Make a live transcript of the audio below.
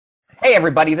Hey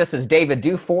everybody, this is David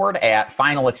Duford at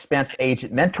Final Expense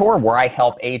Agent Mentor, where I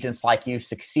help agents like you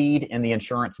succeed in the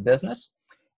insurance business.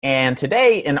 And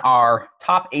today in our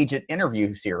top agent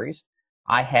interview series,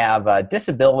 I have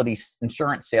disability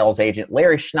insurance sales agent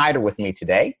Larry Schneider with me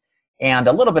today. And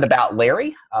a little bit about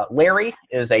Larry. Larry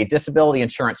is a disability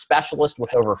insurance specialist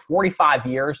with over 45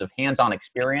 years of hands-on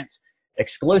experience,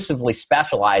 exclusively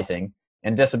specializing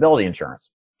in disability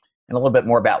insurance. And a little bit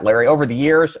more about Larry. Over the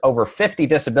years, over 50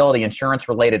 disability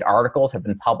insurance-related articles have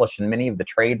been published in many of the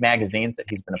trade magazines that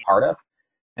he's been a part of.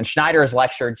 And Schneider has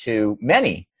lectured to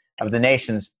many of the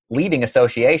nation's leading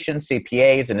associations,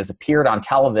 CPAs, and has appeared on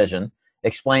television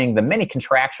explaining the many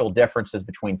contractual differences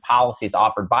between policies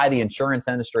offered by the insurance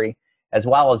industry, as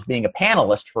well as being a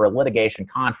panelist for a litigation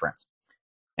conference.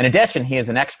 In addition, he is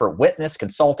an expert witness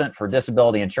consultant for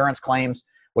disability insurance claims,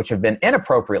 which have been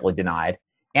inappropriately denied,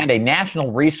 and a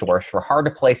national resource for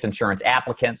hard-to-place insurance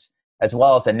applicants, as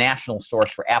well as a national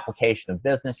source for application of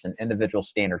business and individual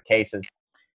standard cases.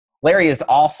 Larry is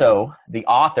also the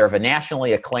author of a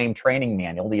nationally acclaimed training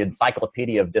manual, the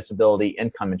Encyclopedia of Disability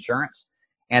Income Insurance,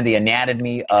 and the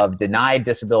Anatomy of Denied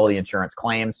Disability Insurance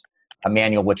Claims, a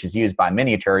manual which is used by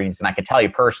many attorneys. And I can tell you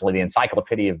personally, the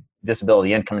Encyclopedia of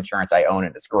Disability Income Insurance, I own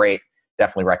it. It's great.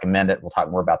 Definitely recommend it. We'll talk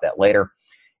more about that later.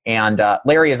 And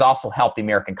Larry has also helped the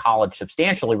American College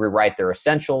substantially rewrite their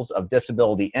Essentials of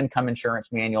Disability Income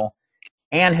Insurance Manual,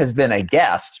 and has been a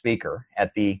guest speaker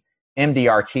at the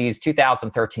MDRT's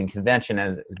 2013 convention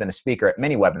and has been a speaker at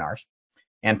many webinars.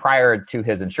 And prior to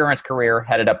his insurance career,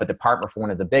 headed up a department for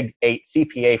one of the big 8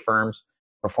 CPA firms,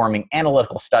 performing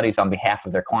analytical studies on behalf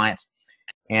of their clients.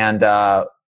 And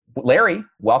Larry,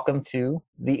 welcome to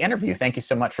the interview. Thank you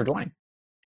so much for joining.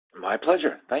 My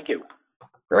pleasure. Thank you.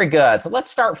 Very good. So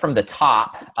let's start from the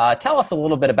top. Tell us a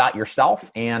little bit about yourself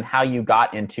and how you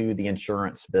got into the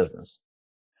insurance business.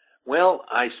 Well,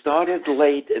 I started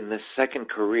late in this second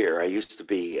career. I used to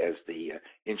be, as the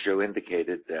intro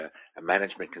indicated, a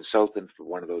management consultant for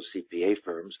one of those CPA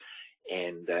firms.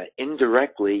 And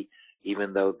indirectly,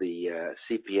 even though the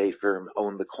CPA firm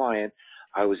owned the client,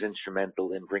 I was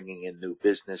instrumental in bringing in new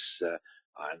business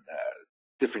on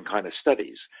different kind of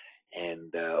studies.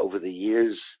 And over the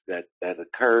years that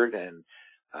occurred, and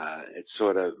it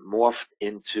sort of morphed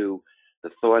into the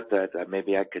thought that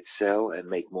maybe I could sell and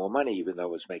make more money, even though I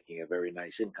was making a very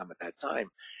nice income at that time.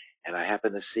 And I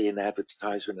happened to see an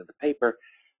advertisement in the paper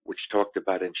which talked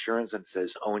about insurance and says,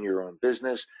 own your own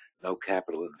business, no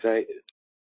capital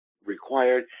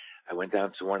required. I went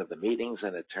down to one of the meetings,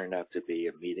 and it turned out to be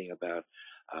a meeting about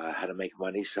how to make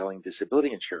money selling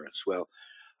disability insurance. Well,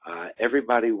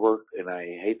 everybody worked, and I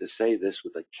hate to say this,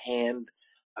 with a canned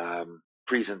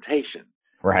presentation.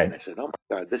 Right. And I said, oh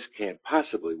my God, this can't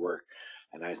possibly work.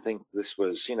 And I think this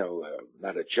was,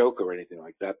 not a joke or anything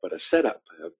like that, but a setup,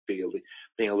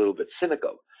 being a little bit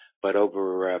cynical. But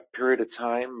over a period of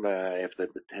time, after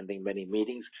attending many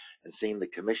meetings and seeing the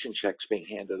commission checks being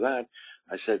handed out,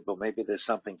 I said, well, maybe there's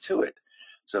something to it.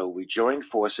 So we joined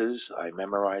forces. I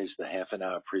memorized the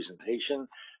half-an-hour presentation,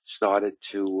 started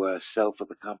to sell for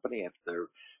the company after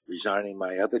resigning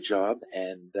my other job,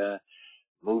 and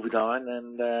moved on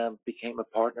and became a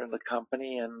partner in the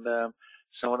company, and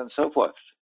so on and so forth.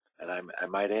 And I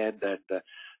might add that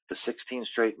for 16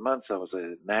 straight months, I was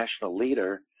a national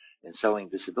leader in selling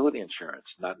disability insurance,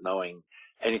 not knowing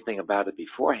anything about it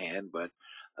beforehand, but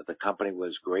the company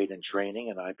was great in training,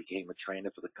 and I became a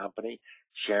trainer for the company,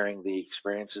 sharing the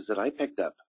experiences that I picked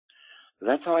up. So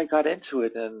that's how I got into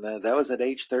it, and that was at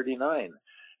age 39.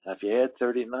 Now, if you add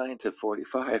 39 to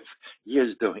 45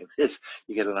 years doing this,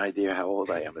 you get an idea how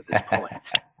old I am at this point.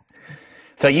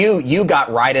 So you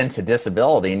got right into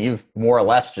disability, and you've more or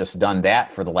less just done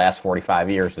that for the last 45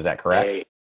 years. Is that correct?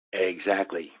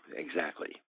 Exactly.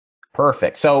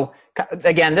 Perfect. So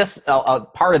again, this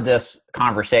part of this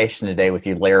conversation today with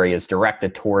you, Larry, is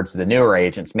directed towards the newer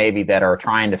agents, maybe that are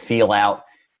trying to feel out,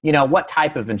 what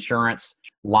type of insurance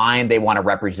line they want to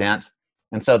represent.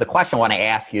 And so the question I want to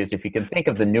ask you is, if you can think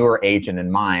of the newer agent in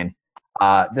mind,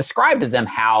 describe to them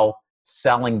how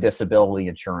selling disability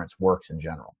insurance works in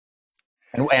general,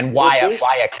 and why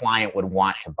a client would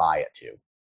want to buy it too.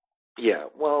 Yeah,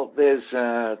 well,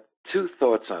 there's two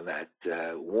thoughts on that.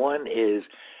 One is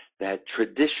that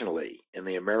traditionally, in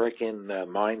the American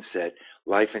mindset,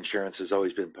 life insurance has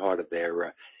always been part of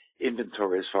their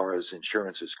inventory as far as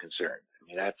insurance is concerned. I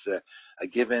mean, that's a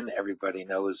given. Everybody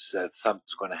knows that something's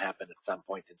going to happen at some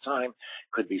point in time,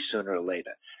 could be sooner or later.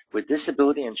 With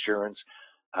disability insurance,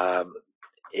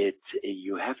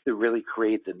 you have to really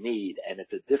create the need, and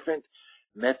it's a different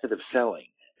method of selling.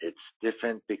 It's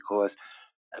different because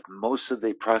most of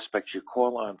the prospects you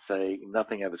call on say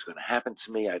nothing ever is going to happen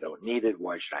to me. I don't need it.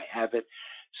 Why should I have it?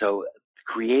 So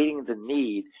creating the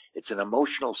need, it's an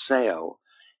emotional sale,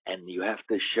 and you have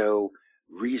to show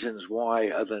reasons why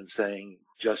other than saying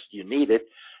just you need it.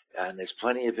 And there's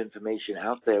plenty of information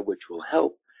out there which will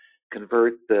help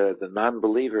convert the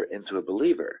non-believer into a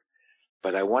believer.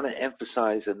 But I want to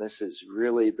emphasize, and this is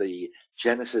really the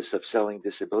genesis of selling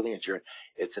disability insurance,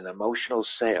 it's an emotional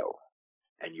sale.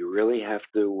 And you really have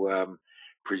to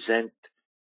present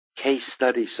case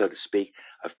studies, so to speak,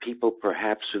 of people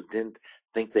perhaps who didn't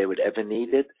think they would ever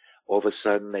need it. All of a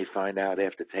sudden, they find out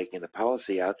after taking the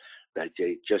policy out that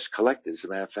they just collected. As a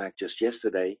matter of fact, just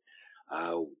yesterday,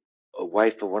 a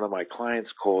wife of one of my clients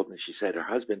called, and she said her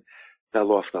husband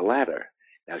fell off the ladder.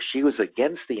 Now, she was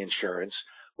against the insurance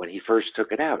when he first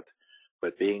took it out,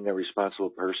 but being a responsible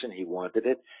person, he wanted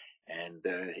it. And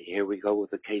here we go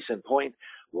with the case in point,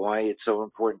 why it's so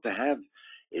important to have.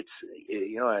 It's,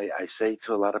 you know, I say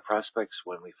to a lot of prospects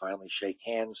when we finally shake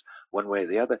hands one way or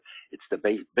the other, it's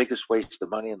the biggest waste of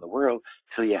money in the world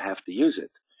till you have to use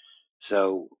it.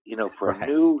 So, you know, for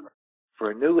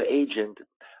a new agent,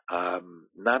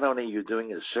 not only are you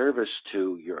doing a service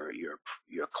to your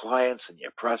clients and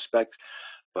your prospects,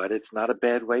 but it's not a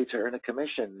bad way to earn a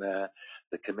commission.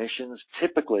 The commissions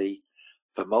typically,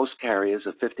 for most carriers,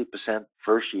 are 50%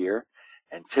 first year,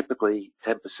 and typically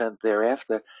 10%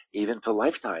 thereafter, even for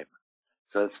lifetime.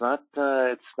 So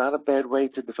it's not a bad way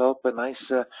to develop a nice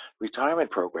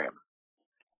retirement program.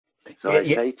 So I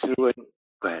say to it,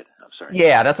 go ahead. I'm sorry.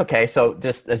 Yeah, that's okay. So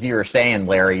just as you were saying,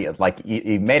 Larry, like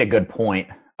you made a good point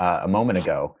a moment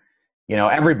ago. You know,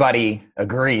 everybody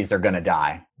agrees they're going to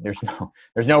die.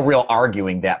 There's no real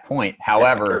arguing that point.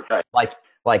 However,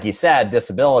 like you said,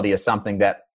 disability is something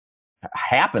that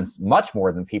happens much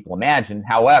more than people imagine.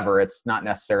 However, it's not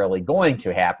necessarily going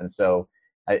to happen. So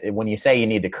when you say you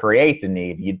need to create the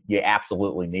need, you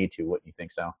absolutely need to. Wouldn't you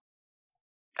think so?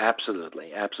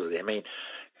 Absolutely, absolutely. I mean,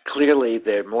 clearly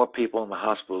there are more people in the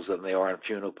hospitals than there are in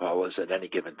funeral parlors at any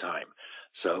given time.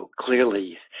 So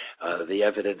clearly, the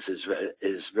evidence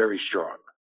is very strong.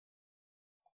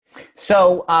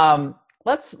 So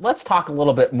let's talk a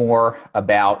little bit more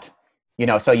about, you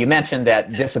know, so you mentioned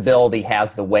that disability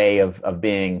has the way of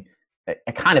being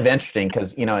kind of interesting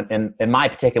because, you know, in my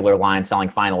particular line, selling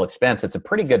final expense, it's a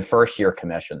pretty good first year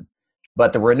commission,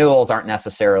 but the renewals aren't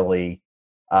necessarily,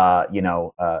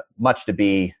 much to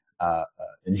be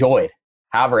enjoyed.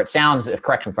 However, it sounds,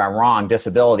 correct me if I'm wrong,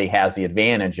 disability has the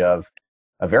advantage of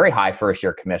a very high first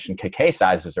year commission. Case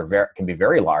sizes can be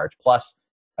very large, plus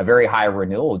a very high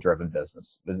renewal driven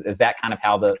business. Is that kind of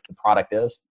how the product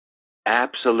is?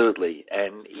 Absolutely.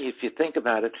 And if you think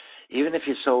about it, even if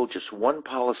you sold just one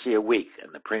policy a week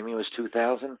and the premium was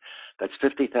 $2,000, that's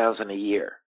 $50,000 a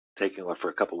year, taking off for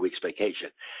a couple of weeks vacation.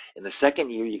 In the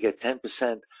second year, you get 10%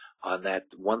 on that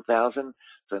 $1,000.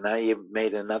 So now you've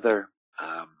made another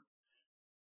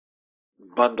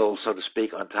bundle, so to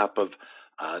speak, on top of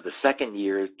the second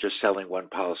year just selling one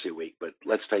policy a week. But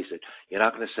let's face it, you're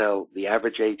not going to sell, the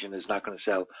average agent is not going to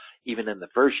sell, even in the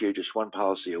first year, just one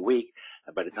policy a week.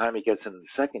 And by the time he gets into the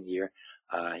second year,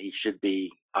 he should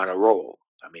be on a roll.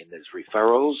 I mean, there's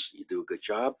referrals. You do a good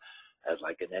job.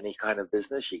 Like in any kind of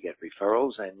business, you get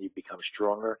referrals and you become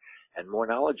stronger and more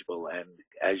knowledgeable. And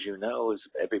as you know, as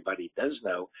everybody does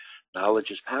know,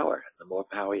 knowledge is power. The more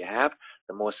power you have,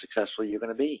 the more successful you're going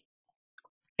to be.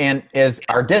 And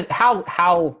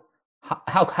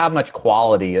how much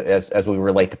quality as we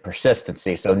relate to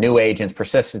persistency? So new agents,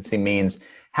 persistency means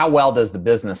how well does the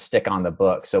business stick on the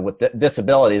book? So with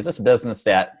disability, is this a business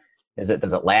that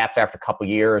does it lapse after a couple of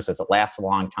years? Does it last a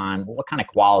long time? What kind of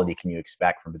quality can you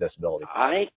expect from a disability?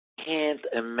 I can't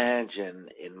imagine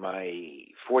in my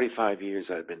 45 years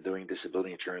I've been doing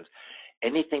disability insurance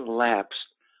anything lapsed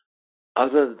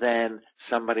other than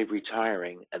somebody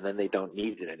retiring and then they don't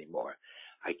need it anymore.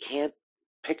 I can't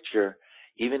picture,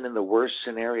 even in the worst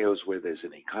scenarios where there's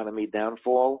an economy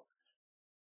downfall,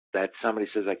 that somebody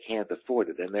says, I can't afford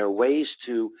it. And there are ways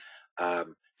to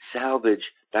salvage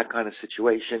that kind of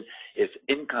situation. If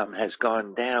income has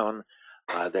gone down,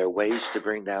 there are ways to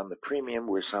bring down the premium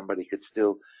where somebody could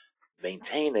still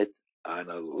maintain it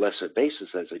on a lesser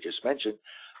basis, as I just mentioned.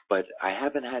 But I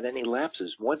haven't had any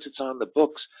lapses. Once it's on the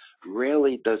books,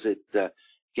 rarely does it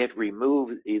get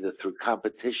removed either through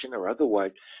competition or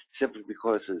otherwise, simply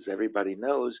because, as everybody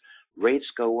knows, rates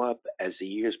go up as the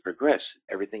years progress.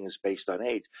 Everything is based on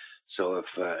age. So if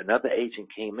another agent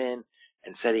came in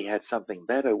and said he had something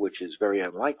better, which is very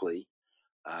unlikely,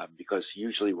 because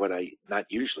usually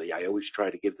I always try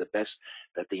to give the best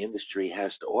that the industry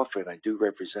has to offer, and I do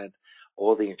represent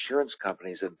all the insurance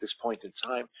companies. And at this point in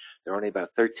time, there are only about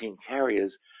 13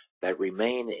 carriers that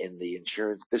remain in the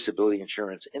disability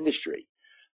insurance industry.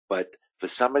 But for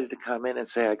somebody to come in and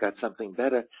say, I got something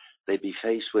better, they'd be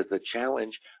faced with the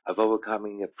challenge of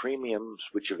overcoming the premiums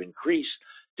which have increased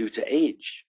due to age.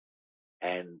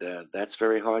 And that's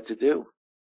very hard to do.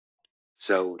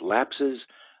 So lapses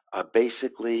are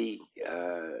basically,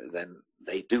 then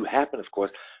they do happen, of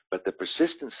course, but the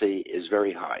persistency is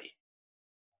very high.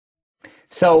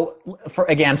 So for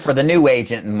the new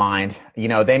agent in mind,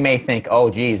 they may think, oh,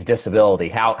 geez, disability,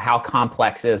 how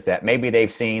complex is that? Maybe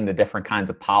they've seen the different kinds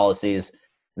of policies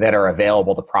that are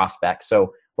available to prospects.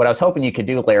 So what I was hoping you could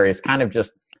do, Larry, is kind of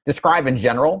just describe in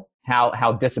general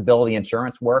how disability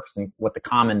insurance works and what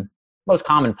the most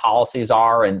common policies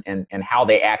are and how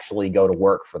they actually go to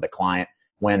work for the client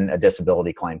when a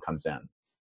disability claim comes in.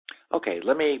 Okay,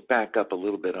 let me back up a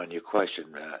little bit on your question.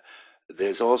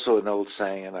 There's also an old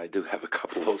saying, and I do have a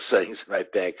couple of old sayings in my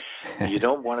bag. You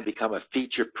don't want to become a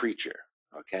feature preacher,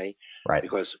 okay? Right.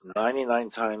 Because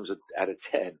 99 times out of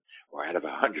 10 or out of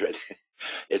 100,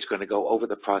 it's going to go over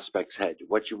the prospect's head.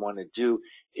 What you want to do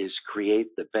is create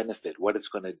the benefit, what it's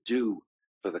going to do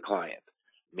for the client,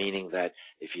 meaning that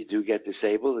if you do get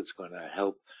disabled, it's going to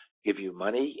help give you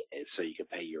money so you can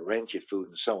pay your rent, your food,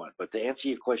 and so on. But to answer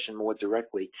your question more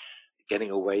directly,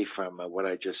 getting away from what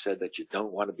I just said, that you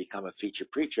don't want to become a feature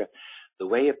preacher, the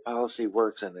way a policy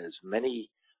works, and there's many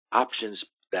options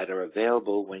that are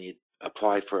available when you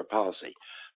apply for a policy.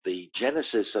 The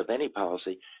genesis of any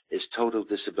policy is total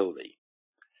disability.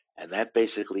 And that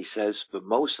basically says for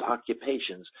most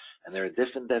occupations, and there are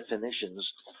different definitions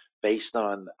based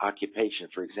on occupation.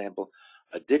 For example,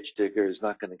 a ditch digger is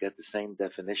not going to get the same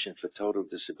definition for total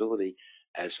disability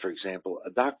as, for example, a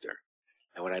doctor.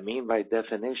 And what I mean by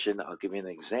definition, I'll give you an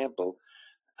example,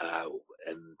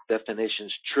 and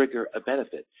definitions trigger a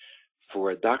benefit.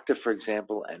 For a doctor, for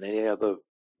example, and any other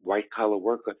white-collar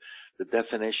worker, the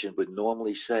definition would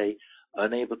normally say,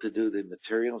 unable to do the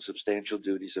material and substantial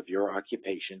duties of your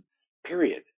occupation,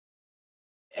 period.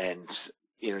 And,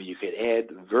 you could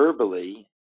add verbally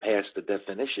past the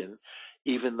definition,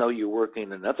 even though you're working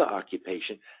in another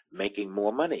occupation, making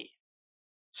more money.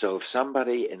 So if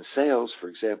somebody in sales, for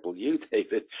example, you,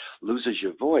 David, loses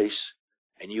your voice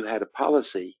and you had a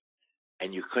policy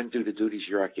and you couldn't do the duties of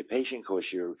your occupation because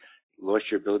you lost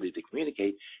your ability to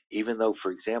communicate, even though,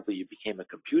 for example, you became a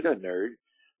computer nerd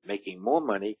making more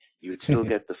money, you would still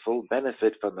get the full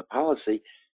benefit from the policy.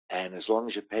 And as long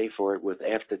as you pay for it with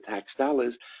after-tax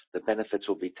dollars, the benefits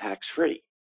will be tax-free.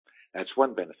 That's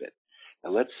one benefit.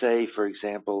 Now, let's say, for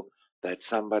example, that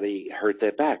somebody hurt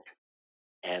their back.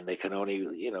 And they can only,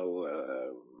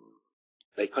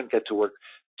 they couldn't get to work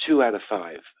 2 out of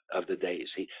 5 of the days.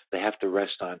 They have to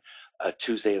rest on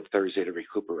Tuesday and Thursday to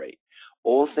recuperate.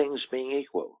 All things being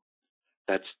equal,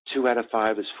 that's 2 out of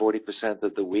 5 is 40%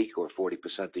 of the week or 40%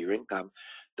 of your income.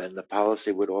 Then the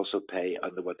policy would also pay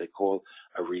under what they call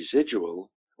a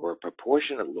residual or a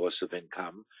proportionate loss of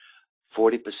income,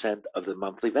 40% of the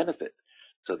monthly benefit.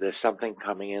 So there's something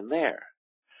coming in there.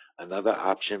 Another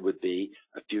option would be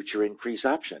a future increase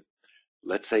option.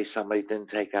 Let's say somebody didn't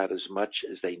take out as much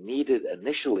as they needed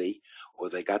initially, or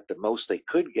they got the most they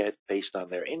could get based on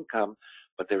their income,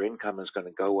 but their income is going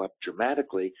to go up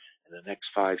dramatically in the next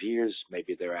 5 years.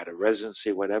 Maybe they're out of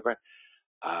residency, whatever.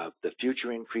 The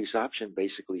future increase option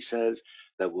basically says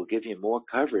that we'll give you more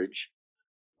coverage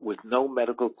with no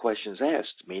medical questions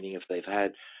asked, meaning if they've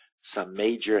had some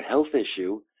major health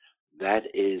issue, that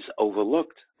is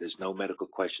overlooked. There's no medical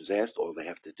questions asked. All they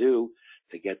have to do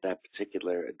to get that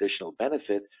particular additional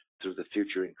benefit through the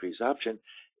future increase option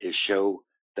is show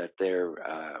that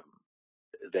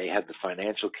they have the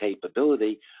financial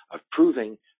capability of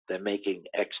proving they're making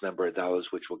X number of dollars,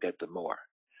 which will get them more.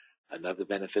 Another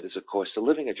benefit is a cost of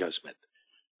living adjustment.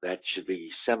 That should be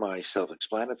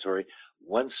semi-self-explanatory.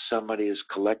 Once somebody is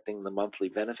collecting the monthly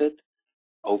benefit,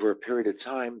 over a period of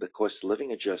time, the cost of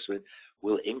living adjustment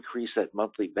will increase that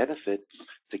monthly benefit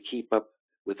to keep up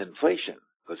with inflation,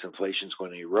 because inflation is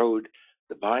going to erode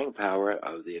the buying power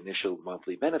of the initial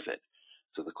monthly benefit.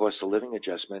 So the cost of living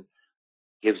adjustment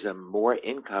gives them more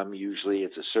income. Usually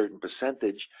it's a certain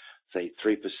percentage, say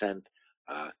 3%,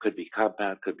 could be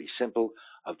compound, could be simple,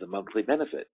 of the monthly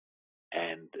benefit.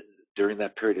 And during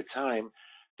that period of time,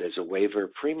 there's a waiver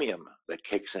of premium that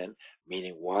kicks in,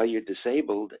 meaning while you're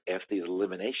disabled after the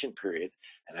elimination period,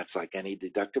 and that's like any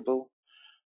deductible,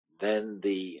 then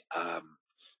the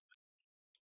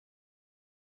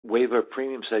waiver of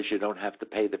premium says you don't have to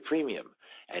pay the premium.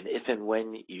 And if and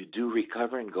when you do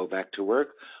recover and go back to work,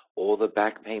 all the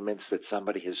back payments that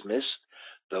somebody has missed,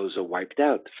 those are wiped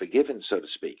out, forgiven, so to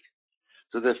speak.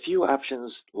 So there are a few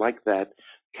options like that.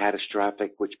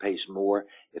 Catastrophic, which pays more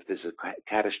if there's a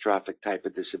catastrophic type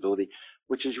of disability,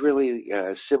 which is really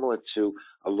similar to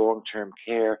a long-term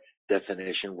care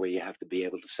definition where you have to be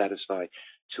able to satisfy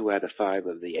 2 out of 5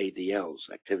 of the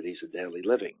ADLs, activities of daily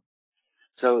living.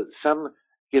 So some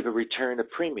give a return of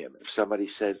premium. If somebody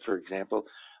said, for example,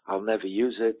 I'll never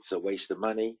use it, it's a waste of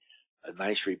money, a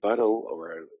nice rebuttal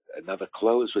or another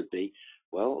close would be,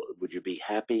 well, would you be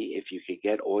happy if you could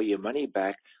get all your money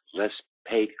back, less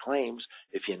paid claims,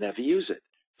 if you never use it?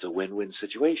 It's a win-win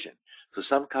situation. So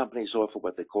some companies offer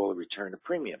what they call a return of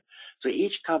premium. So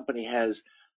each company has,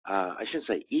 I shouldn't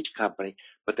say each company,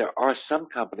 but there are some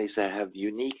companies that have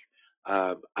unique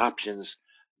options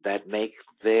that make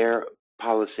their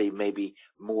policy maybe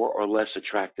more or less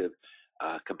attractive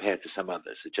compared to some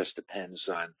others. It just depends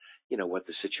on, what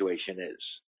the situation is.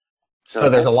 So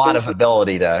there's that's a lot of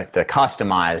ability to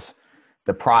customize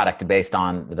the product based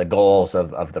on the goals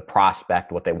of the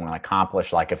prospect, what they want to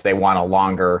accomplish. Like if they want a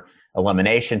longer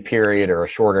elimination period or a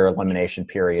shorter elimination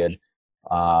period,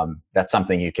 that's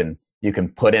something you can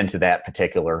put into that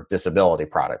particular disability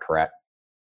product, correct?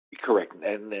 Correct.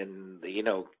 And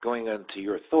going on to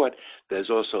your thought, there's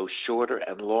also shorter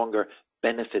and longer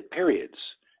benefit periods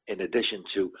in addition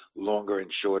to longer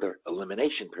and shorter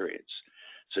elimination periods.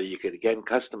 So you could, again,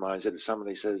 customize it if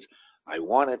somebody says, I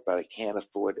want it, but I can't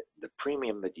afford the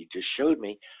premium that you just showed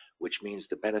me, which means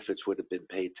the benefits would have been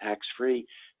paid tax-free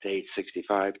to age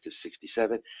 65 to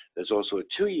 67. There's also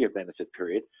a 2-year benefit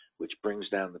period, which brings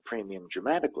down the premium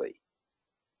dramatically.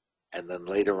 And then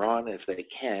later on, if they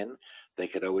can, they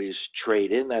could always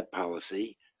trade in that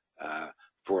policy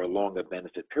for a longer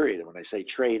benefit period. And when I say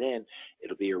trade in,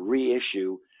 it'll be a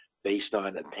reissue based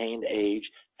on attained age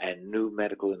and new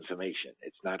medical information.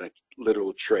 It's not a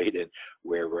literal trade in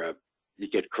where you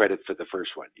get credit for the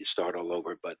first one. You start all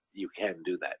over, but you can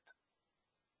do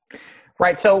that.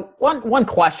 Right. So one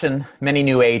question many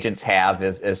new agents have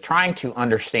is trying to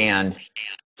understand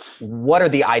what are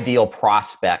the ideal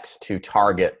prospects to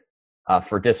target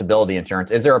for disability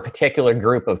insurance. Is there a particular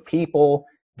group of people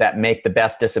that make the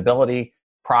best disability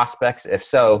prospects? If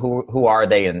so, who are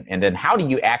they? And then how do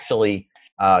you actually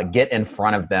get in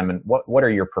front of them? And what are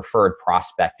your preferred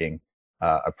prospecting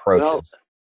approaches? Well,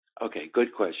 okay,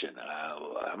 good question.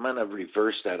 I'm going to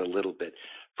reverse that a little bit.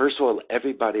 First of all,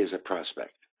 everybody is a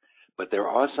prospect, but there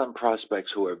are some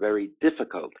prospects who are very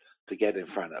difficult to get in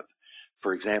front of.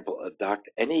 For example,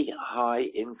 any high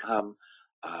income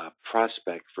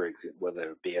prospect, for example,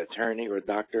 whether it be an attorney or a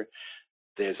doctor,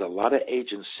 there's a lot of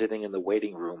agents sitting in the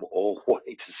waiting room all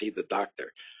wanting to see the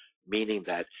doctor, meaning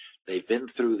that they've been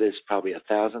through this probably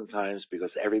 1,000 times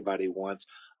because everybody wants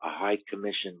a high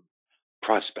commission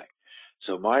prospect.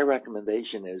 So my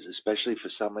recommendation is, especially for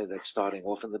somebody that's starting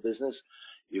off in the business,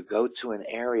 you go to an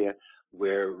area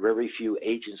where very few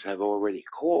agents have already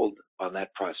called on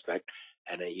that prospect,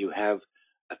 and you have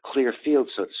a clear field,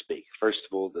 so to speak. First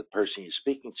of all, the person you're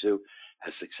speaking to,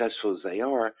 as successful as they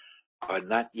are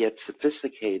not yet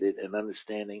sophisticated in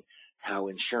understanding how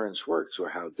insurance works or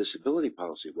how disability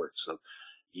policy works. So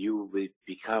you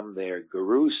become their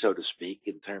guru, so to speak,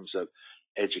 in terms of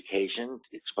education,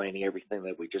 explaining everything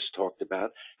that we just talked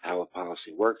about, how a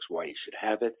policy works, why you should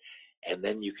have it. And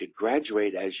then you could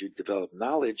graduate as you develop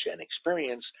knowledge and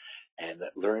experience and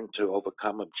learn to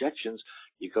overcome objections.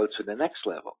 You go to the next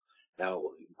level. Now,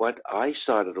 what I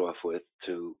started off with,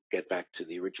 to get back to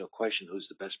the original question, who's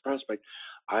the best prospect,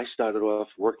 I started off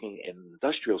working in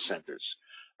industrial centers,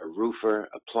 a roofer,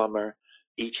 a plumber,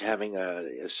 each having a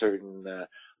certain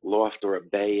loft or a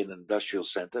bay in an industrial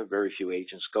center. Very few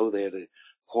agents go there to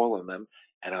call on them,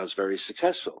 and I was very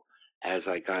successful. As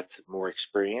I got more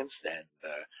experienced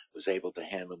and was able to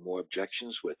handle more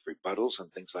objections with rebuttals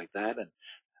and things like that, and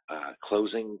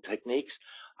closing techniques,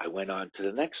 I went on to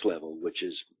the next level, which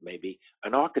is maybe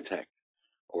an architect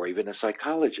or even a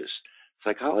psychologist.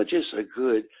 Psychologists are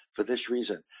good for this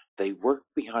reason. They work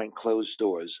behind closed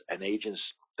doors, and agents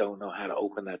don't know how to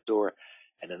open that door.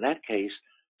 And in that case,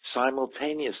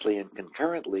 simultaneously and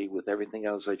concurrently with everything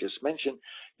else I just mentioned,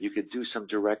 you could do some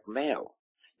direct mail.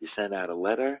 You send out a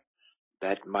letter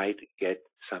that might get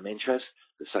some interest.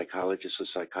 The psychologist or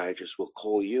psychiatrist will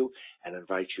call you and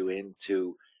invite you in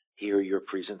to hear your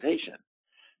presentation.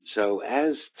 So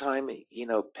as time,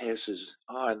 passes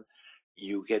on,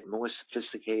 you get more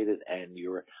sophisticated and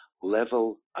your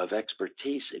level of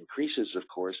expertise increases, of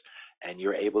course, and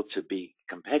you're able to be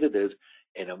competitive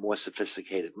in a more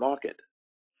sophisticated market.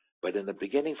 But in the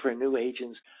beginning, for new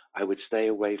agents, I would stay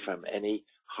away from any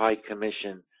high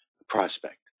commission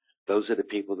prospect. Those are the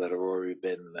people that have already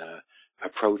been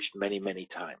approached many, many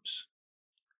times.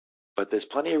 but there's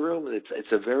plenty of room.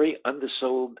 It's a very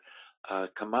undersold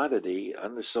commodity,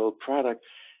 undersold product,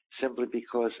 simply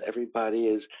because everybody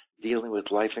is dealing with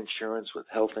life insurance, with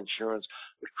health insurance,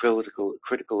 with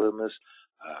critical illness,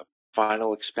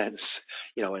 final expense,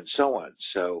 and so on.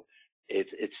 So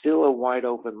it's still a wide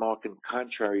open market,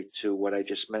 contrary to what I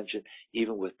just mentioned,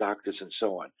 even with doctors and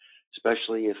so on,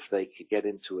 especially if they could get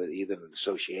into it, either an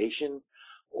association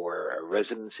or a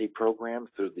residency program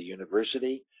through the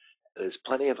university. There's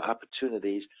plenty of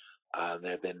opportunities.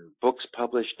 There have been books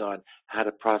published on how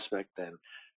to prospect, and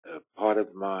part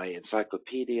of my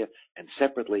encyclopedia, and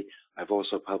separately, I've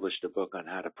also published a book on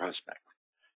how to prospect.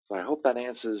 So I hope that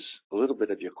answers a little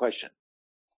bit of your question.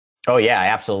 Oh yeah,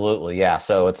 absolutely. Yeah.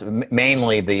 So it's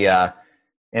mainly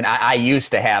and I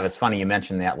used to have, it's funny you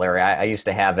mentioned that, Larry. I used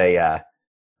to have a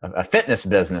fitness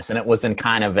business, and it was in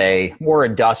kind of a more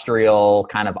industrial,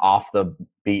 kind of off the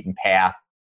beaten path.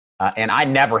 And I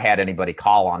never had anybody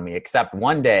call on me, except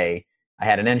one day I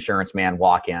had an insurance man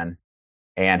walk in,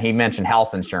 and he mentioned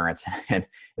health insurance. And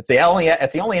it's the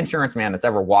only insurance man that's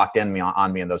ever walked on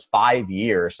me in those 5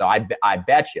 years. So I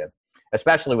bet you,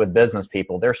 especially with business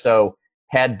people, they're so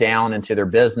head down into their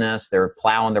business. They're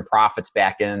plowing their profits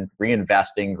back in,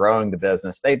 reinvesting, growing the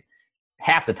business.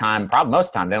 Half the time, probably most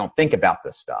of the time, they don't think about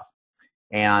this stuff.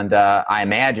 And I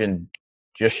imagine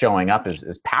just showing up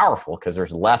is powerful, because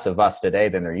there's less of us today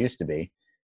than there used to be.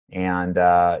 And,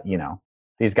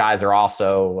 these guys are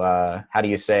also, how do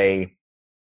you say,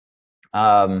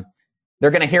 they're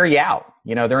going to hear you out.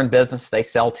 They're in business. They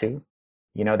sell too.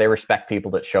 They respect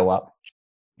people that show up,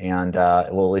 and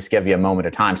will at least give you a moment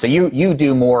of time. So you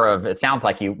do more of, it sounds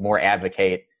like you more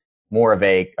advocate more of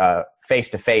a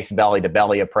face-to-face,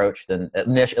 belly-to-belly approach than, at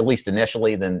least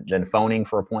initially, than phoning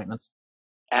for appointments?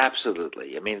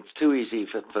 Absolutely. I mean, it's too easy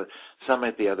for some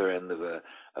at the other end of a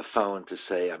phone to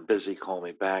say, I'm busy, call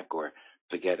me back, or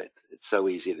forget it. It's so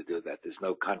easy to do that. There's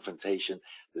no confrontation.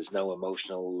 There's no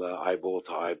emotional eyeball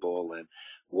to eyeball and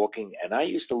walking. And I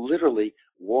used to literally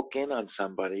walk in on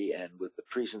somebody, and with the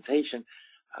presentation,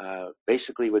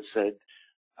 basically would said,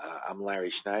 I'm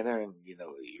Larry Schneider, and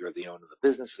you're the owner of the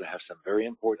business. I have some very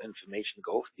important information to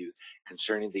go with you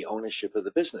concerning the ownership of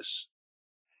the business.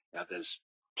 Now, there's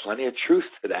plenty of truth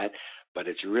to that, but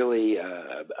it's really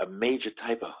a major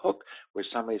type of hook where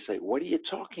somebody say, what are you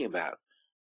talking about?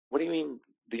 What do you mean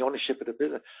the ownership of the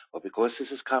business? Well, because this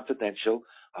is confidential,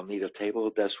 I'll need a table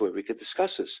or desk where we could discuss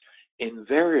this.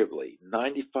 Invariably,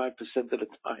 95% of the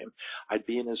time, I'd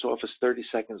be in his office 30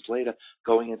 seconds later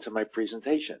going into my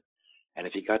presentation. And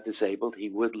if he got disabled, he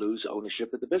would lose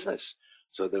ownership of the business.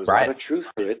 So there was a lot of truth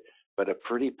to it, but a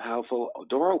pretty powerful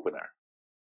door opener.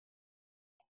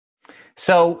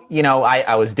 So,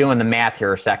 I was doing the math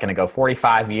here a second ago,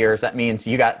 45 years. That means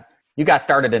you got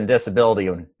started in disability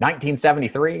in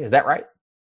 1973. Is that right?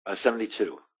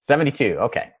 72. 72.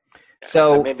 Okay.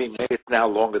 So maybe it's now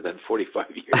longer than 45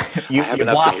 years. You've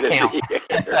lost count.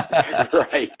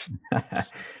 Right.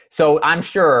 So I'm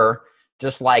sure,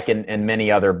 just like in many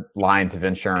other lines of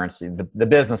insurance, the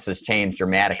business has changed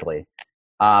dramatically.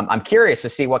 I'm curious to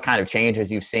see what kind of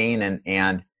changes you've seen,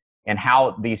 and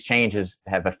how these changes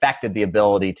have affected the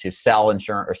ability to sell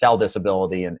insurance or sell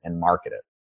disability and market it.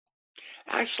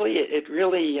 Actually, it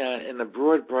really, in the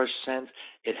broad brush sense,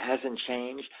 it hasn't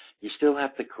changed. You still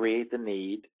have to create the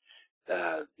need.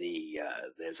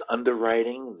 There's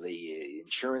underwriting. The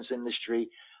insurance industry,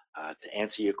 to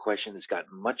answer your question, has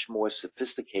gotten much more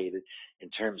sophisticated in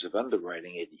terms of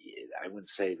underwriting. I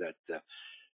wouldn't say that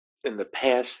in the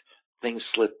past things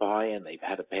slipped by and they've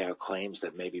had to pay out claims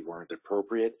that maybe weren't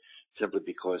appropriate, simply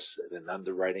because in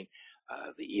underwriting,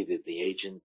 either the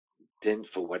agent didn't,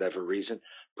 for whatever reason,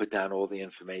 put down all the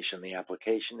information in the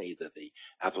application. Either the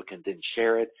applicant didn't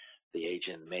share it, the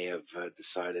agent may have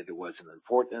decided it wasn't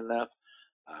important enough.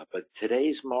 But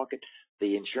today's market,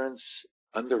 the insurance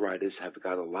underwriters have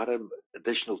got a lot of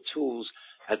additional tools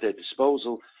at their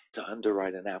disposal to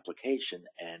underwrite an application,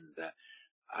 and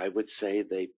I would say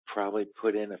they probably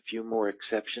put in a few more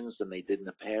exceptions than they did in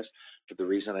the past for the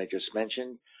reason I just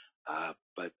mentioned.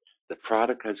 But the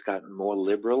product has gotten more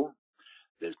liberal.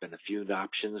 There's been a few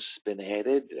options been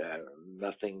added.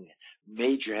 Nothing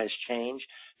major has changed,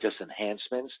 just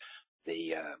enhancements.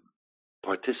 The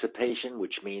participation,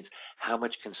 which means how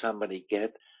much can somebody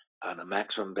get on a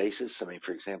maximum basis. I mean,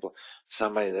 for example,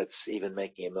 somebody that's even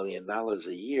making $1 million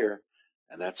a year,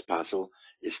 and that's possible,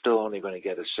 is still only going to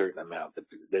get a certain amount.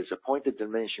 There's a point of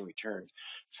diminishing returns.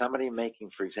 Somebody making,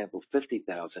 for example,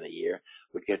 $50,000 a year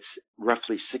would get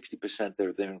roughly 60%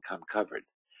 of their income covered.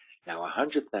 Now,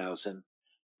 $100,000,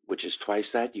 which is twice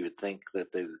that, you would think that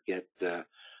they would get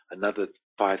another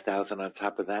 $5,000 on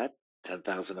top of that,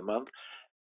 $10,000 a month.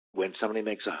 when somebody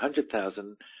makes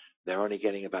 100,000, they're only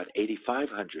getting about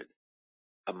 8,500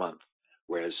 a month,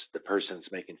 whereas the person's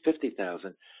making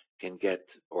 50,000 can get,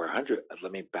 or 100.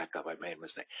 Let me back up. I made a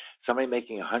mistake. Somebody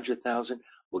making 100,000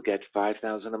 will get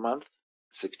 5,000 a month,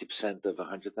 60% of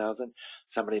 100,000.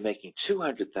 Somebody making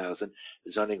 200,000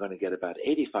 is only going to get about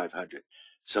 8,500.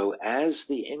 So as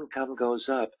the income goes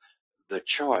up, the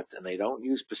chart, and they don't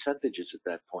use percentages at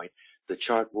that point, the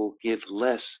chart will give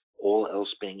less, all else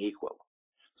being equal.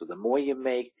 So the more you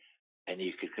make, and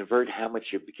you can convert how much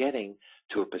you're getting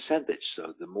to a percentage.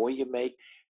 So the more you make,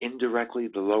 indirectly,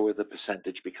 the lower the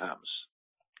percentage becomes.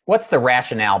 What's the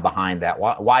rationale behind that?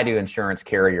 Why do insurance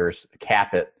carriers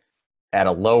cap it at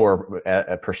a lower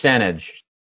percentage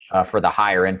for the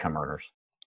higher income earners?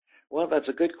 Well, that's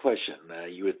a good question.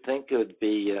 You would think it would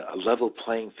be a level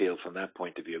playing field from that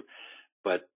point of view.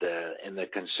 But in the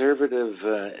conservative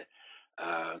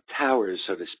towers,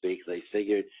 so to speak, they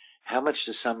figured, how much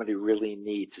does somebody really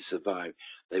need to survive?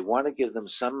 They want to give them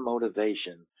some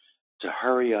motivation to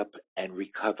hurry up and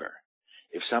recover.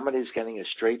 If somebody's getting a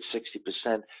straight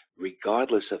 60%,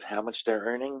 regardless of how much they're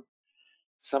earning,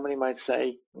 somebody might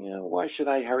say, why should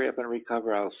I hurry up and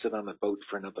recover? I'll sit on the boat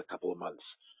for another couple of months.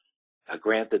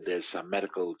 Granted, there's some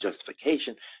medical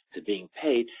justification to being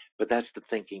paid, but that's the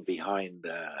thinking behind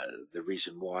the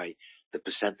reason why the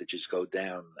percentages go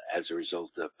down as a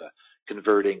result of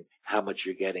converting how much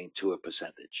you're getting to a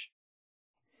percentage.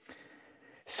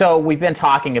 So we've been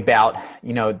talking about,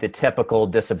 the typical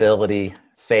disability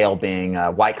sale being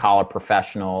a white-collar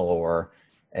professional or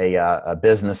a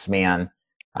businessman,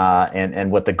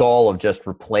 and with the goal of just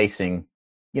replacing,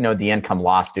 the income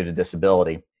lost due to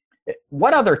disability.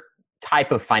 What other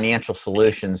type of financial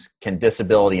solutions can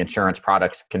disability insurance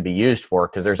products can be used for?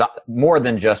 Because there's more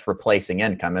than just replacing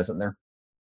income, isn't there?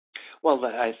 Well,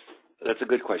 that's a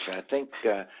good question. I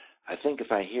think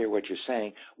if I hear what you're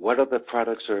saying, what other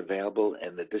products are available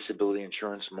in the disability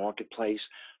insurance marketplace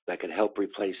that could help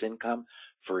replace income?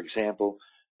 For example,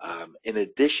 in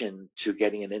addition to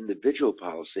getting an individual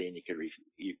policy, and you could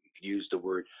use the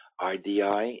word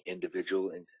IDI,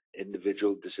 individual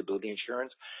disability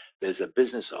insurance, there's a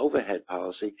business overhead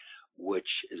policy, which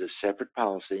is a separate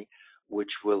policy, which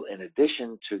will, in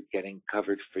addition to getting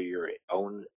covered for your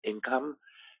own income,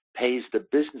 pays the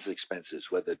business expenses,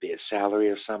 whether it be a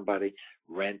salary of somebody,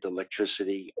 rent,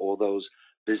 electricity, all those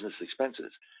business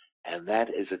expenses. And that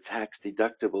is a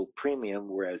tax-deductible premium,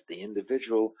 whereas the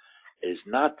individual is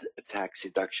not a tax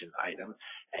deduction item.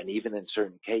 And even in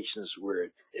certain cases where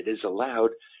it is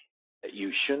allowed,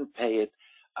 you shouldn't pay it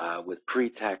with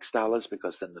pre-tax dollars,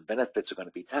 because then the benefits are going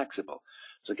to be taxable.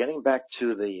 So getting back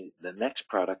to the next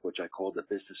product, which I call the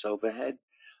business overhead,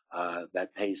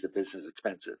 that pays the business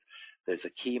expenses. There's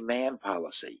a key man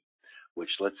policy, which,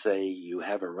 let's say you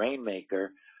have a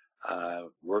rainmaker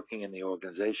working in the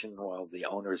organization while the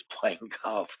owner is playing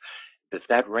golf. If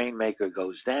that rainmaker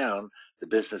goes down, the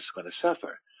business is going to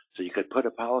suffer. So you could put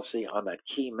a policy on that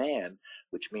key man,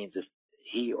 which means if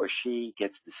he or she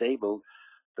gets disabled,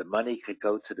 the money could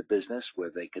go to the business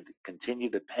where they could continue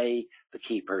to pay the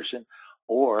key person,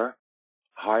 or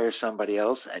hire somebody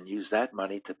else and use that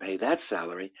money to pay that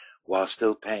salary while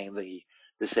still paying the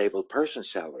disabled person's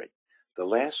salary. The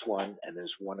last one, and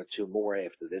there's one or two more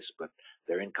after this, but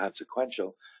they're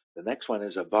inconsequential. The next one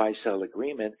is a buy-sell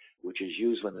agreement, which is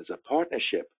used when there's a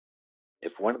partnership.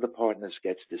 If one of the partners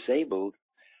gets disabled,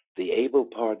 the able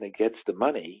partner gets the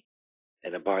money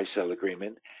in a buy-sell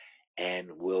agreement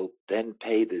and will then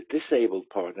pay the disabled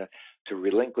partner to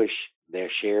relinquish their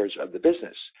shares of the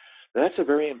business. That's a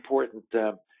very important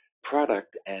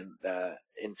product, and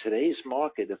in today's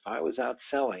market, if I was out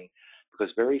selling,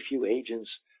 because very few agents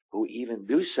who even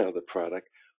do sell the product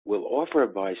will offer a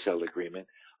buy-sell agreement,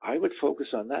 I would focus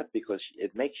on that because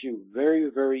it makes you very,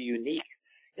 very unique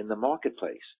in the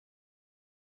marketplace.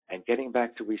 And getting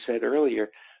back to what we said earlier,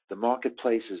 the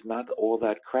marketplace is not all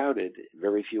that crowded.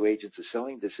 Very few agents are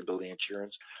selling disability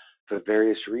insurance for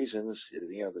various reasons.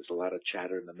 There's a lot of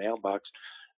chatter in the mailbox,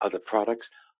 other products.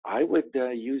 I would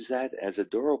use that as a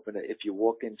door opener if you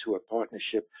walk into a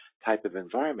partnership type of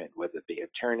environment, whether it be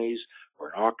attorneys or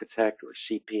an architect or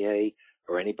a CPA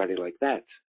or anybody like that.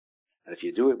 And if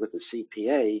you do it with a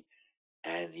CPA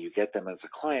and you get them as a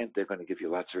client, they're going to give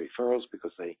you lots of referrals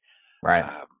because they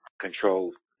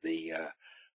control the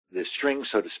string,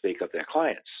 so to speak, of their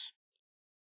clients.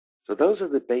 So those are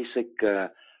the basic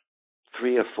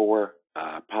 3 or 4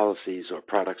 policies or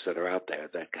products that are out there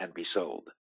that can be sold.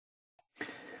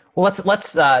 Well,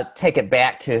 let's take it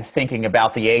back to thinking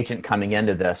about the agent coming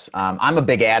into this. I'm a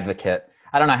big advocate.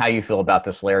 I don't know how you feel about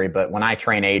this, Larry, but when I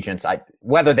train agents,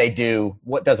 whether they do,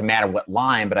 what doesn't matter what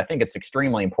line, but I think it's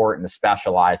extremely important to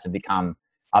specialize and become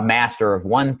a master of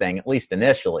one thing, at least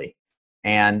initially.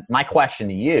 And my question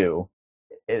to you,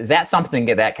 is that something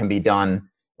that can be done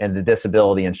in the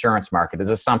disability insurance market? Is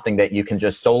this something that you can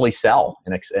just solely sell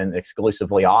and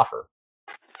exclusively offer?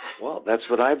 Well, that's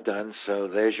what I've done, so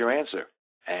there's your answer.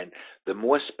 And the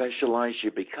more specialized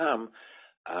you become,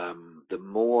 the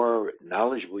more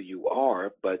knowledgeable you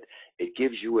are, but it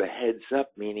gives you a heads up,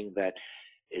 meaning that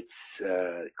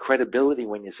it's credibility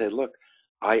when you say, look,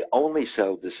 I only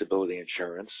sell disability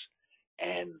insurance,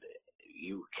 and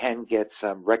you can get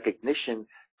some recognition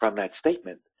from that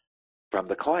statement from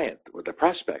the client or the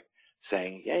prospect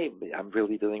saying, hey, I'm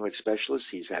really dealing with specialists.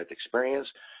 He's had experience.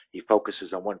 He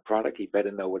focuses on one product. He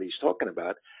better know what he's talking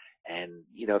about. And,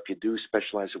 you know, if you do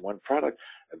specialize in one product,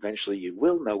 eventually you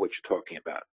will know what you're talking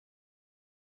about.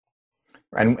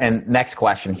 And next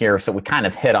question here. So we kind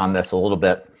of hit on this a little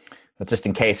bit, but just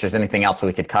in case there's anything else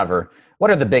we could cover,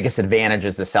 what are the biggest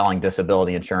advantages of selling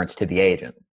disability insurance to the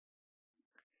agent?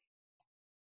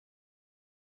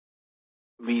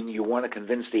 I mean, you want to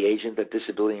convince the agent that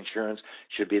disability insurance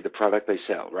should be the product they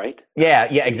sell, right? Yeah,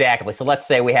 exactly. So let's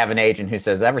say we have an agent who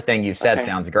says, everything you've said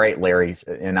sounds great, Larry,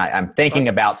 and I'm thinking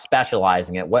about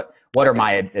specializing it. What are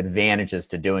my advantages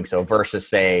to doing so versus,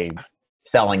 say,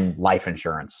 selling life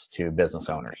insurance to business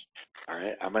owners? All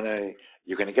right,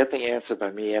 you're gonna get the answer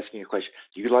by me asking you a question.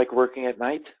 Do you like working at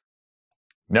night?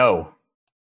 No.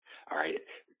 All right.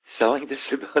 Selling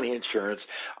disability insurance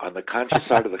on the contrary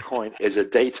side of the coin is a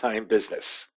daytime business.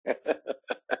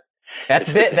 That's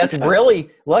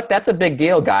a big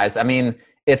deal, guys. I mean,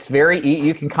 it's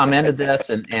you can come into this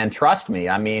and trust me.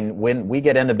 I mean, when we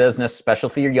get into business, especially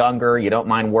if you're younger, you don't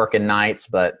mind working nights,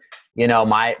 but you know,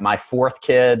 my fourth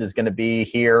kid is going to be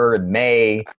here in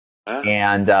May.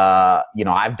 And, you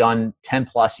know, I've done 10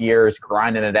 plus years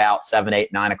grinding it out 7,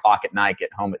 8, 9 o'clock at night,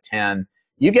 get home at 10.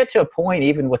 You get to a point,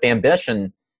 even with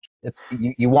ambition,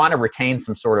 you want to retain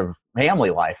some sort of family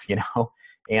life, you know,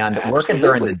 and Absolutely. Working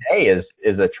during the day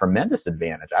is a tremendous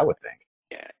advantage, I would think.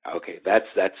 Yeah. Okay. That's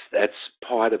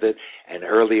part of it. And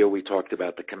earlier we talked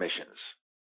about the commissions.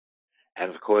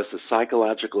 And of course, the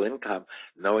psychological income,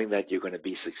 knowing that you're going to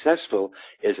be successful,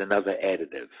 is another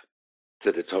additive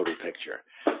to the total picture.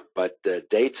 But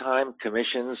daytime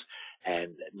commissions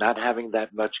and not having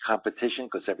that much competition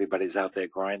because everybody's out there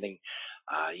grinding,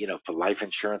 you know, for life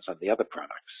insurance on the other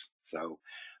products. So,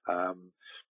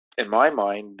 in my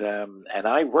mind, and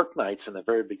I work nights in the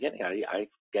very beginning. I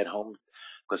get home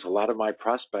because a lot of my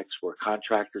prospects were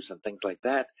contractors and things like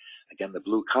that. Again, the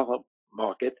blue collar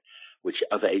market, which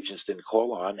other agents didn't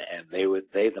call on, and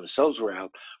they themselves were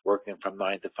out working from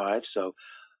 9 to 5. So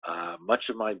much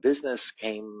of my business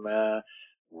came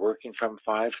working from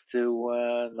 5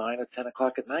 to 9 or 10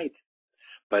 o'clock at night.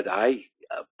 But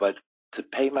to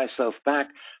pay myself back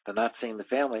for not seeing the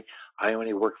family, I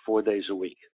only worked 4 days a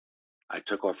week. I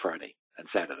took off Friday and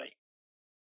Saturday.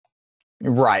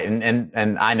 Right,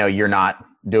 and I know you're not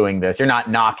doing this. You're not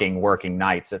knocking working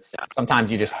nights. It's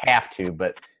sometimes you just have to,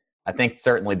 but I think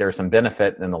certainly there's some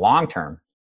benefit in the long term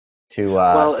to.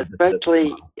 Well,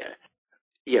 especially,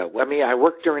 yeah. I mean, I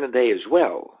worked during the day as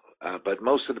well, but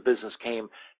most of the business came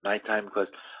nighttime because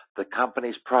the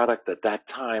company's product at that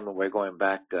time, and we're going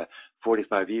back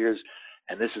 45 years,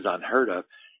 and this is unheard of.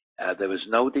 There was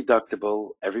no deductible.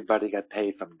 Everybody got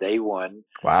paid from day one.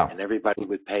 Wow. And everybody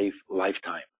would pay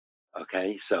lifetime.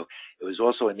 Okay, so it was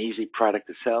also an easy product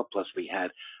to sell. Plus, we had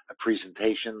a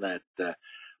presentation that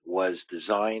was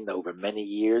designed over many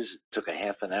years. It took a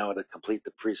half an hour to complete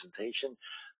the presentation,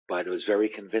 but it was very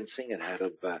convincing. It had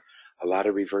a lot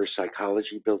of reverse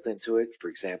psychology built into it. For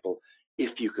example,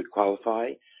 if you could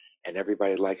qualify, and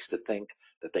everybody likes to think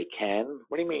that they can.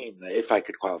 What do you mean, if I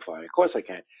could qualify? Of course I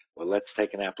can. Well, let's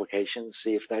take an application and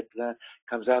see if that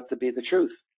comes out to be the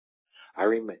truth.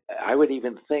 I would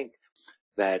even think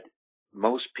that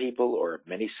most people or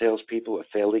many salespeople are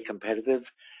fairly competitive.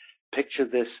 Picture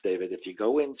this, David. If you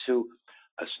go into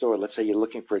a store, let's say you're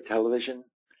looking for a television,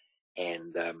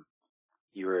 and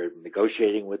you're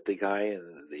negotiating with the guy and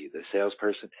the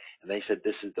salesperson, and they said,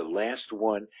 this is the last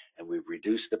one, and we've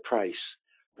reduced the price.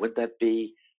 Wouldn't that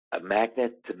be a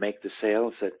magnet to make the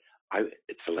sale? Said,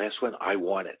 it's the last one, I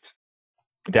want it.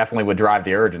 Definitely would drive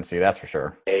the urgency, that's for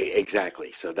sure.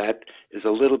 Exactly. So that is a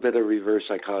little bit of reverse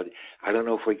psychology. I don't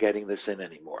know if we're getting this in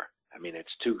anymore. I mean,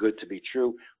 it's too good to be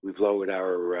true. We've lowered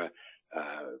our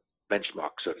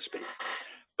benchmark, so to speak.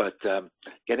 But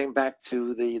getting back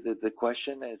to the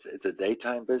question, it's a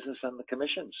daytime business on the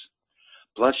commissions.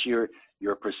 Plus, your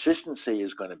persistency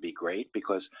is going to be great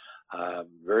because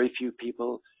very few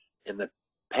people in the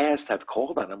past have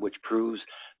called on them, which proves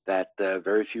that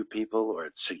very few people, or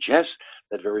it suggests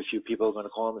that very few people are going to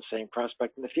call on the same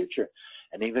prospect in the future.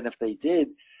 And even if they did,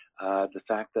 the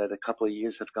fact that a couple of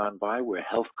years have gone by where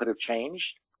health could have changed,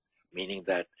 meaning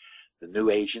that the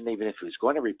new agent, even if he was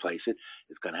going to replace it,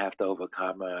 is going to have to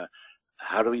overcome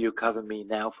how do you cover me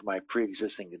now for my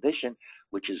pre-existing condition,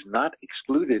 which is not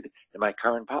excluded in my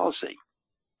current policy.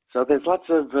 So there's lots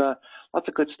of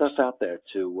good stuff out there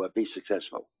to be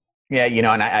successful. Yeah,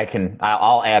 and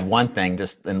I'll add one thing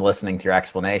just in listening to your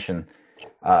explanation.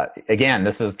 Again,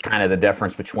 this is kind of the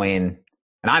difference between,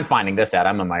 and I'm finding this out,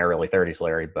 I'm in my early 30s,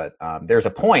 Larry, but there's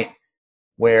a point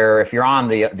where if you're on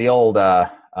the old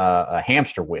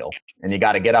hamster wheel and you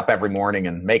got to get up every morning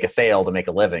and make a sale to make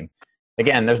a living,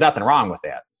 again, there's nothing wrong with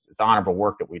that. It's honorable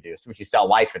work that we do. So if you sell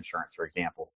life insurance, for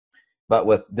example, but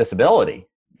with disability,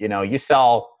 you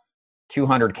sell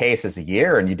 200 cases a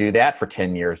year and you do that for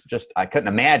 10 years. Just, I couldn't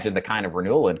imagine the kind of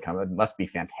renewal income. It must be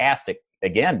fantastic,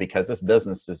 again, because this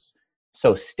business is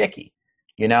so sticky,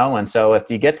 and so if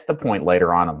you get to the point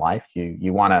later on in life,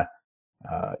 you want to,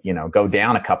 go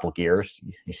down a couple of gears,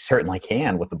 you certainly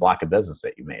can with the block of business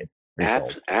that you made.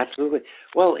 Absolutely.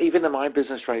 Well, even in my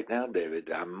business right now, David,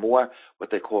 I'm more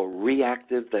what they call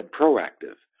reactive than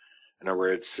proactive. In other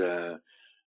words,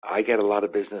 I get a lot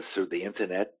of business through the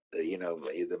internet,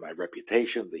 either my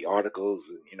reputation, the articles,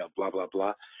 blah, blah,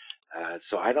 blah.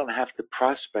 So I don't have to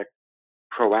prospect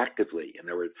proactively. In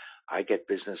other words, I get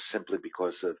business simply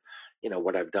because of,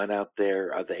 what I've done out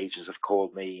there. Other agents have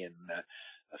called me, and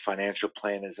financial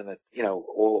planners, and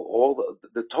all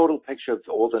the total picture of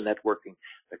all the networking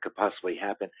that could possibly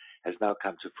happen has now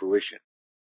come to fruition.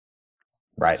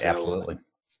 Right, so, absolutely.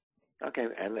 Okay,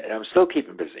 and I'm still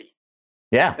keeping busy.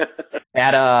 Yeah,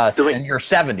 at in your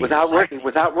 70s. Without working.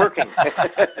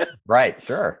 Right,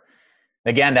 sure.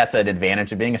 Again, that's an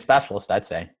advantage of being a specialist, I'd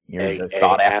say. You're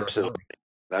sought after. Absolutely.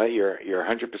 No, you're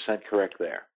 100% correct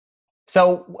there.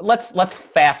 So let's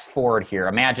fast forward here.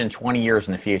 Imagine 20 years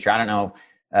in the future. I don't know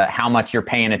how much you're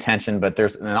paying attention, but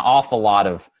there's an awful lot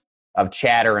of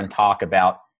chatter and talk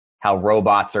about how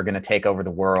robots are going to take over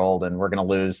the world and we're going to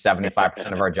lose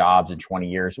 75% of our jobs in 20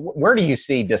 years. Where do you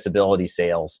see disability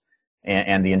sales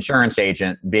and the insurance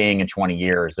agent being in 20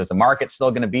 years? Is the market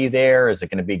still going to be there? Is it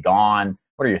going to be gone?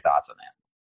 What are your thoughts on that?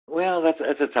 Well, that's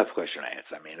a tough question to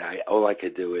answer. I mean, all I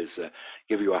could do is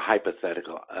give you a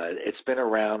hypothetical. It's been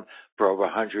around for over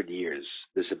 100 years,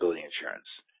 disability insurance.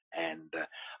 And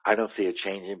I don't see it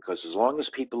changing because as long as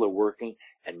people are working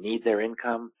and need their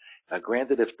income,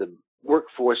 granted, if the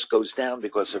workforce goes down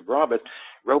because of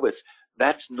robots,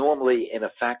 that's normally in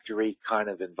a factory kind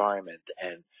of environment.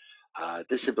 And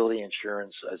disability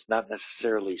insurance is not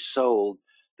necessarily sold,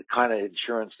 the kind of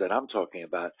insurance that I'm talking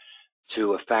about,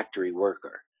 to a factory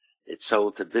worker. It's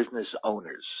sold to business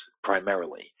owners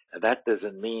primarily. And that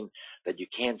doesn't mean that you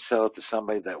can't sell it to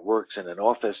somebody that works in an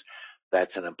office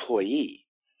that's an employee.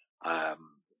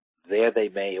 There they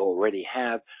may already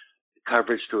have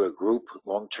coverage through a group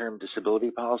long-term disability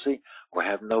policy or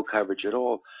have no coverage at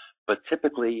all. But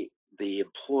typically the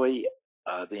employee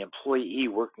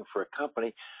working for a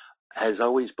company has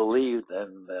always believed,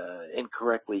 and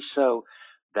incorrectly so,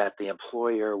 that the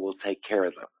employer will take care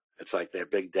of them. It's like their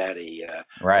big daddy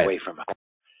right. away from home.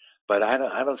 But I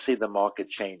don't see the market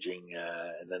changing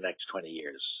in the next 20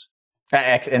 years.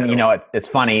 And it's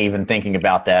funny even thinking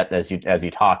about that as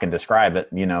you talk and describe it.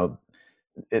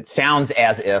 It sounds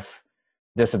as if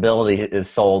disability is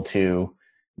sold to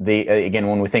again,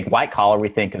 when we think white collar, we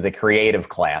think of the creative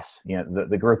class.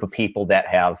 The group of people that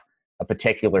have a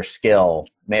particular skill.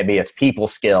 Maybe it's people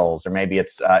skills, or maybe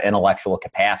it's intellectual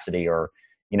capacity, or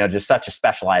just such a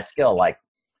specialized skill like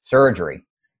surgery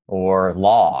or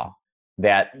law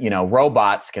that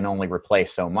robots can only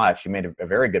replace so much. You made a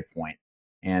very good point,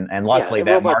 and luckily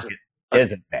that market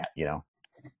isn't that.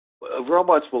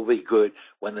 Robots will be good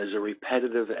when there's a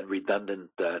repetitive and redundant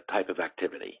type of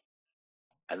activity,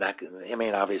 and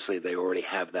obviously they already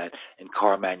have that in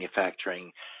car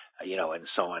manufacturing, and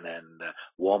so on. And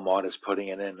Walmart is putting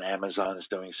it in, Amazon is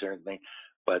doing certain things,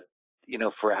 but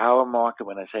for our market,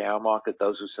 when I say our market,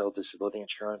 those who sell disability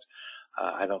insurance,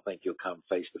 I don't think you'll come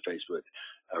face to face with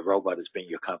a robot as being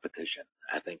your competition.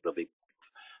 I think there'll be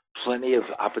plenty of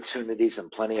opportunities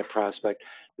and plenty of prospect.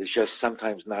 There's just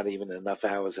sometimes not even enough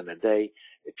hours in a day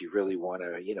if you really want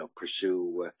to,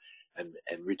 pursue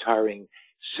and retiring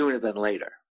sooner than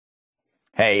later.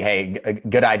 Hey,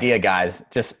 good idea, guys.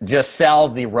 Just sell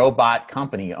the robot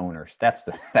company owners. That's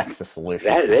the solution.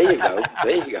 There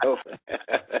you go.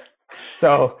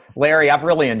 So, Larry, I've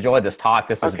really enjoyed this talk.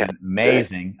 This has been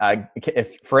amazing.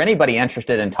 If for anybody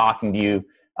interested in talking to you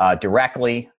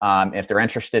directly, if they're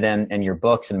interested in your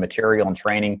books and material and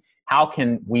training, how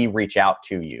can we reach out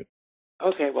to you?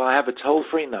 Okay, well, I have a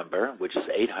toll-free number, which is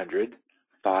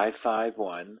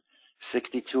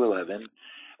 800-551-6211,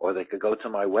 or they could go to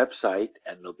my website,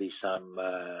 and there'll be some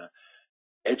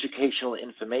educational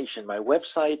information. My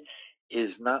website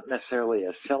is not necessarily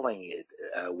a selling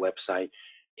website.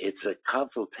 It's a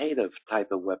consultative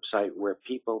type of website where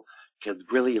people can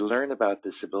really learn about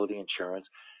disability insurance,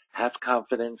 have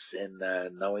confidence in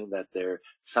knowing that they're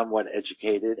somewhat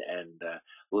educated and a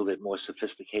little bit more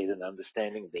sophisticated in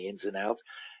understanding the ins and outs.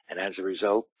 And as a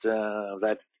result of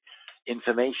that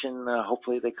information,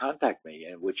 hopefully they contact me,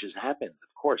 which has happened,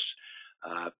 of course.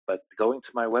 But going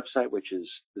to my website, which is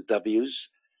the W's,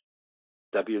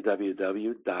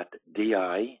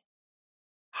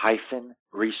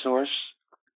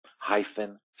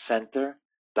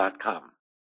 www.di-resource-center.com.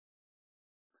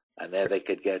 And there they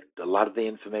could get a lot of the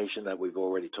information that we've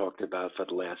already talked about for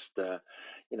the last,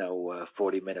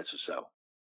 40 minutes or so.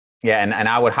 Yeah, and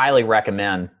I would highly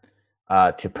recommend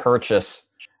to purchase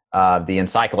the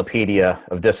Encyclopedia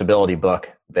of Disability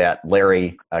book that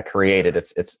Larry created.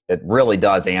 It really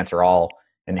does answer all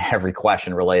and every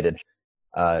question related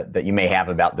that you may have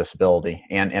about disability.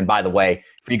 And by the way,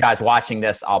 for you guys watching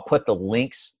this, I'll put the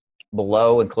links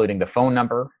below, including the phone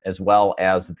number as well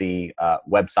as the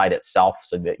website itself,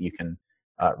 so that you can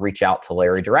reach out to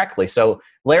Larry directly. So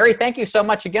Larry, thank you so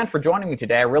much again for joining me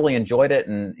today. I really enjoyed it,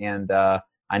 and I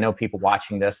know people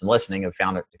watching this and listening have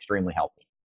found it extremely helpful.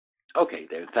 Okay,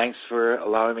 Dave, thanks for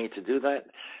allowing me to do that.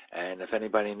 And if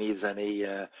anybody needs any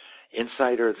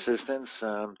insight or assistance,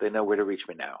 they know where to reach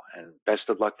me now. And best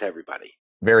of luck to everybody.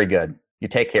 Very good. You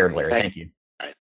take care, Okay, Larry. Thank you.